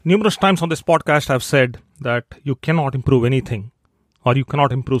Numerous times on this podcast, I've said that you cannot improve anything or you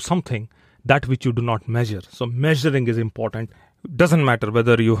cannot improve something that which you do not measure. So measuring is important. It doesn't matter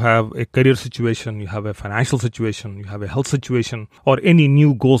whether you have a career situation, you have a financial situation, you have a health situation, or any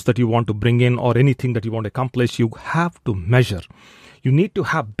new goals that you want to bring in or anything that you want to accomplish, you have to measure. You need to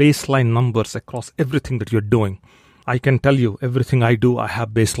have baseline numbers across everything that you're doing. I can tell you everything I do, I have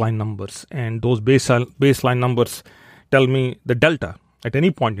baseline numbers, and those baseline numbers tell me the delta at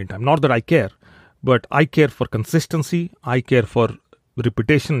any point in time. Not that I care, but I care for consistency. I care for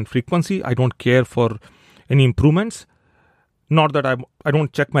repetition and frequency. I don't care for any improvements. Not that I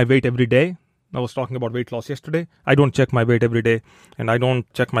don't check my weight every day. I was talking about weight loss yesterday. I don't check my weight every day, and I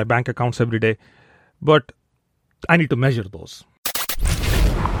don't check my bank accounts every day. But I need to measure those.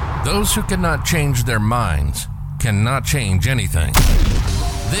 Those who cannot change their minds cannot change anything.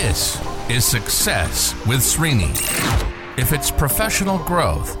 This is Success with Srini. If it's professional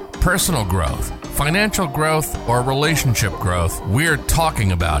growth, personal growth, financial growth, or relationship growth, we're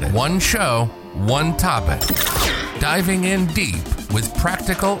talking about it. One show, one topic. Diving in deep with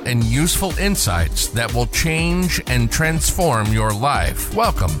practical and useful insights that will change and transform your life.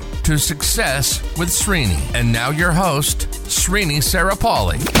 Welcome to Success with Srini. And now your host, Srini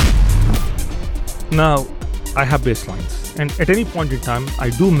Sarapalli. Now, I have baselines, and at any point in time, I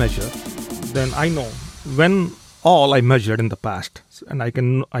do measure. Then I know when all I measured in the past, and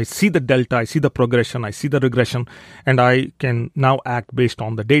I see the delta, I see the progression, I see the regression, and I can now act based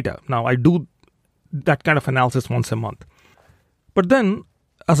on the data. Now, I do that kind of analysis once a month. But then,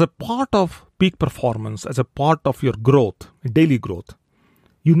 as a part of peak performance, as a part of your growth, daily growth,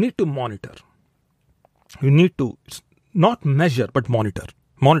 you need to monitor. You need to not measure, but monitor.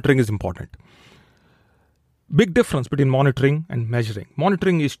 Monitoring is important. Big difference between monitoring and measuring.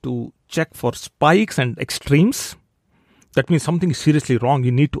 Monitoring is to check for spikes and extremes. That means something is seriously wrong.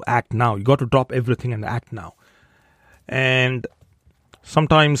 You need to act now. You got to drop everything and act now. And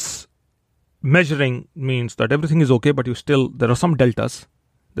sometimes measuring means that everything is okay, but there are some deltas,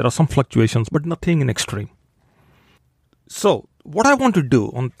 there are some fluctuations, but nothing in extreme. So what I want to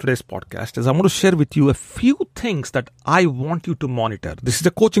do on today's podcast is I want to share with you a few things that I want you to monitor. This is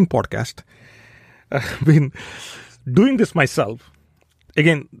a coaching podcast. I've been doing this myself.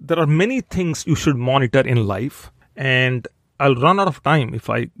 Again, there are many things you should monitor in life, and I'll run out of time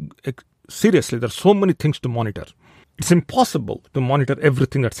seriously, there's so many things to monitor. It's impossible to monitor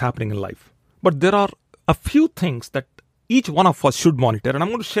everything that's happening in life. But there are a few things that each one of us should monitor, and I'm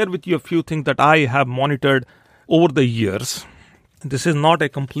going to share with you a few things that I have monitored over the years. This is not a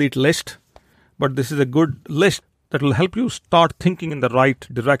complete list, but this is a good list that will help you start thinking in the right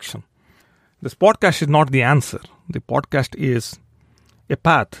direction. This podcast is not the answer. The podcast is a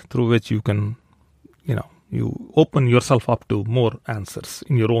path through which you can, you open yourself up to more answers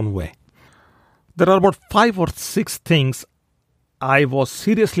in your own way. There are about 5 or 6 things I was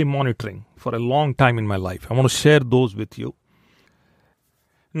seriously monitoring for a long time in my life. I want to share those with you.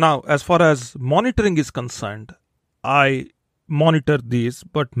 Now, as far as monitoring is concerned, I monitor these,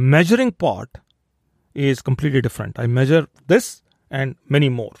 but measuring part is completely different. I measure this and many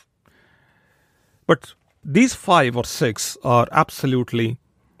more. But these 5 or 6 are absolutely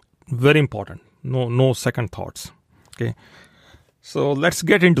very important. No second thoughts. Okay. So let's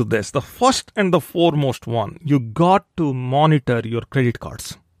get into this. The first and the foremost one, you got to monitor your credit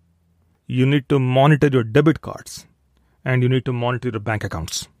cards. You need to monitor your debit cards, and you need to monitor your bank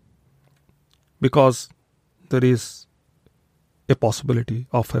accounts, because there is a possibility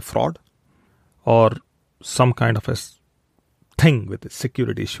of a fraud or some kind of a thing with a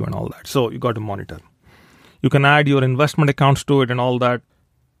security issue and all that. So you got to monitor. You can add your investment accounts to it and all that,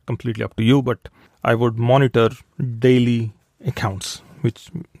 completely up to you, but I would monitor daily accounts, which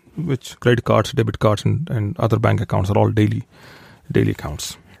credit cards, debit cards, and other bank accounts are all daily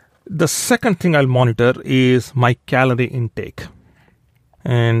accounts. The second thing I'll monitor is my calorie intake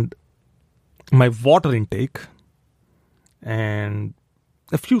and my water intake and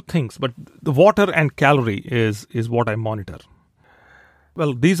a few things, but the water and calorie is what I monitor.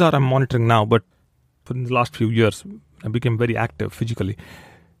 Well, these are I'm monitoring now, but for the last few years, I became very active physically.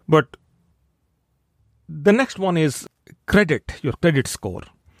 But the next one is your credit score.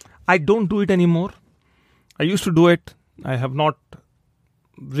 I don't do it anymore. I used to do it. I have not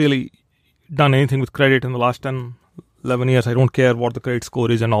really done anything with credit in the last 10, 11 years. I don't care what the credit score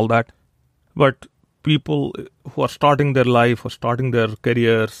is and all that. But people who are starting their life or starting their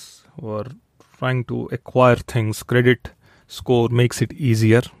careers or trying to acquire things, credit score makes it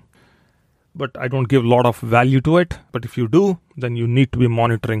easier. But I don't give a lot of value to it. But if you do, then you need to be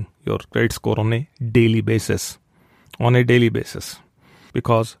monitoring your credit score on a daily basis.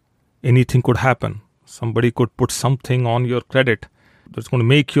 because anything could happen. Somebody could put something on your credit that's going to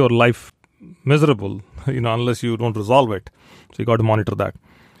make your life miserable, unless you don't resolve it. So you got to monitor that.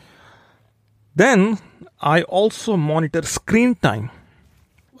 Then I also monitor screen time.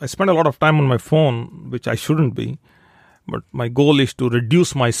 I spend a lot of time on my phone, which I shouldn't be, but my goal is to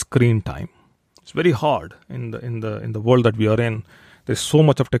reduce my screen time. It's very hard in the world that we are in. There's so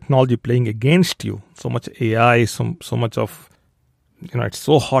much of technology playing against you, so much AI, so much of, it's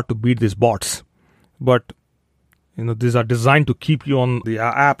so hard to beat these bots. But, these are designed to keep you on the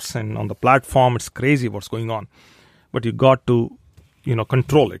apps and on the platform. It's crazy what's going on. But you got to,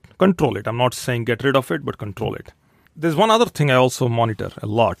 control it. Control it. I'm not saying get rid of it, but control it. There's one other thing I also monitor a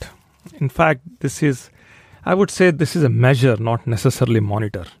lot. In fact, I would say this is a measure, not necessarily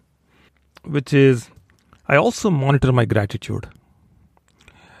monitor, which is I also monitor my gratitude.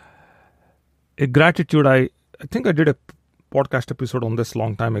 Gratitude, I think I did a podcast episode on this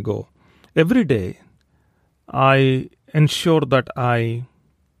long time ago. Every day, I ensure that I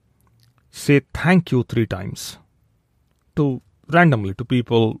say thank you 3 times randomly to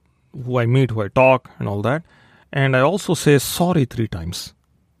people who I meet, who I talk and all that. And I also say sorry 3 times.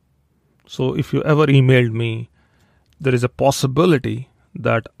 So if you ever emailed me, there is a possibility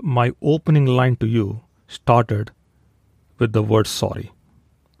that my opening line to you started with the word sorry.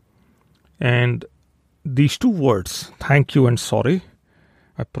 And these 2 words, thank you and sorry,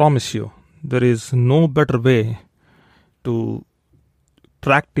 I promise you, there is no better way to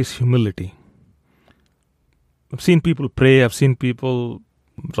practice humility. I've seen people pray, I've seen people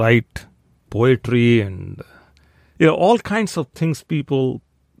write poetry and all kinds of things people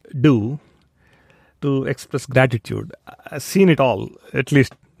do to express gratitude. I've seen it all, at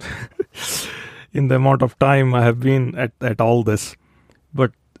least in the amount of time I have been at all this.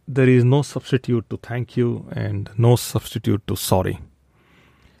 But there is no substitute to thank you and no substitute to sorry.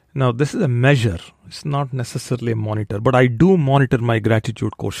 Now, this is a measure. It's not necessarily a monitor, but I do monitor my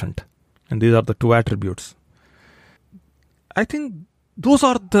gratitude quotient. And these are the 2 attributes. I think those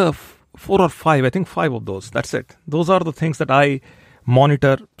are the 4 or 5. I think 5 of those. That's it. Those are the things that I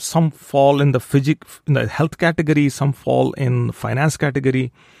monitor. Some fall in the health category. Some fall in finance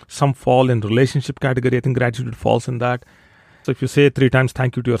category. Some fall in relationship category. I think gratitude falls in that. So if you say 3 times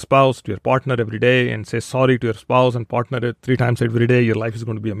thank you to your spouse, to your partner every day, and say sorry to your spouse and partner 3 times every day, your life is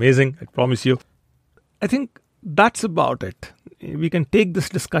going to be amazing. I promise you. I think that's about it. We can take this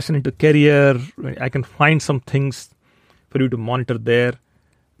discussion into career. I can find some things for you to monitor there.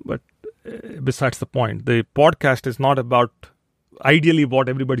 But besides the point, the podcast is not about ideally what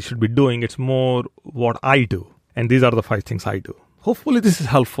everybody should be doing. It's more what I do. And these are the 5 things I do. Hopefully this is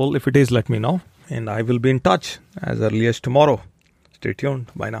helpful. If it is, let me know. And I will be in touch as early as tomorrow. Stay tuned.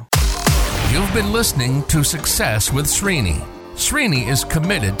 Bye now. You've been listening to Success with Srini. Srini is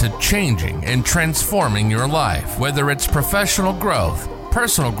committed to changing and transforming your life, whether it's professional growth,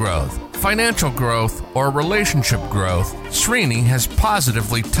 personal growth, financial growth, or relationship growth. Srini has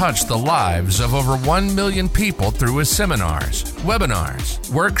positively touched the lives of over 1 million people through his seminars, webinars,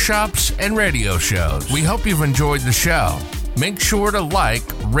 workshops, and radio shows. We hope you've enjoyed the show. Make sure to like,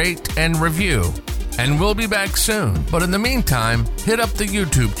 rate, and review. And we'll be back soon. But in the meantime, hit up the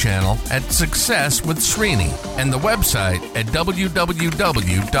YouTube channel at Success with Srini and the website at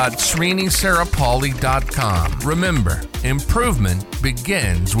www.srinisarapalli.com. Remember, improvement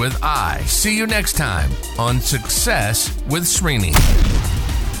begins with I. See you next time on Success with Srini.